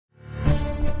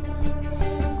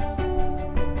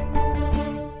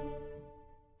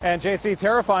And JC,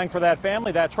 terrifying for that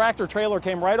family. That tractor trailer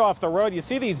came right off the road. You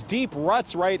see these deep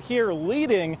ruts right here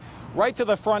leading right to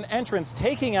the front entrance,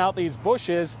 taking out these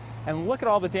bushes. And look at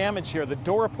all the damage here. The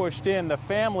door pushed in. The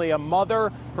family, a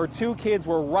mother, her two kids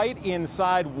were right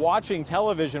inside watching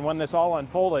television when this all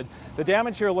unfolded. The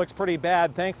damage here looks pretty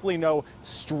bad. Thankfully, no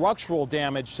structural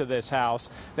damage to this house.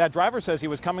 That driver says he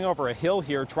was coming over a hill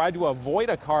here, tried to avoid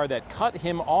a car that cut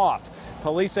him off.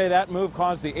 Police say that move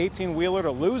caused the 18-wheeler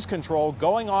to lose control,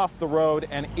 going off the road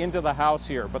and into the house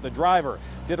here. But the driver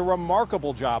did a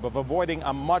remarkable job of avoiding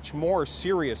a much more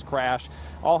serious crash.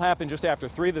 All happened just after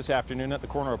 3 this afternoon at the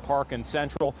corner of Park and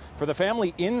Central. For the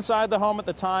family inside the home at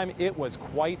the time, it was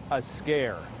quite a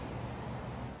scare.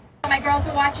 My girls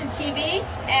were watching TV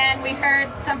and we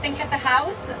heard something hit the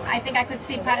house. I think I could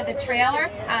see part of the trailer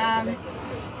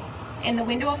in the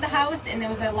window of the house, and there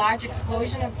was a large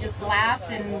explosion of just glass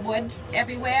and wood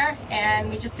everywhere, and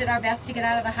we just did our best to get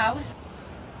out of the house.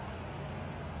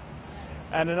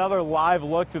 And another live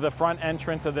look to the front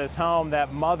entrance of this home.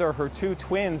 That mother, her two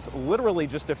twins, literally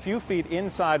just a few feet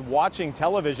inside watching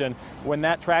television when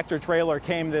that tractor trailer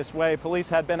came this way. Police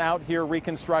had been out here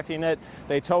reconstructing it.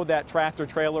 They towed that tractor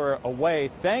trailer away.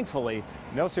 Thankfully,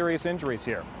 no serious injuries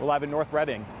here. We're live in North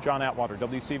Reading. John Atwater,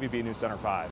 WCVB News Center 5.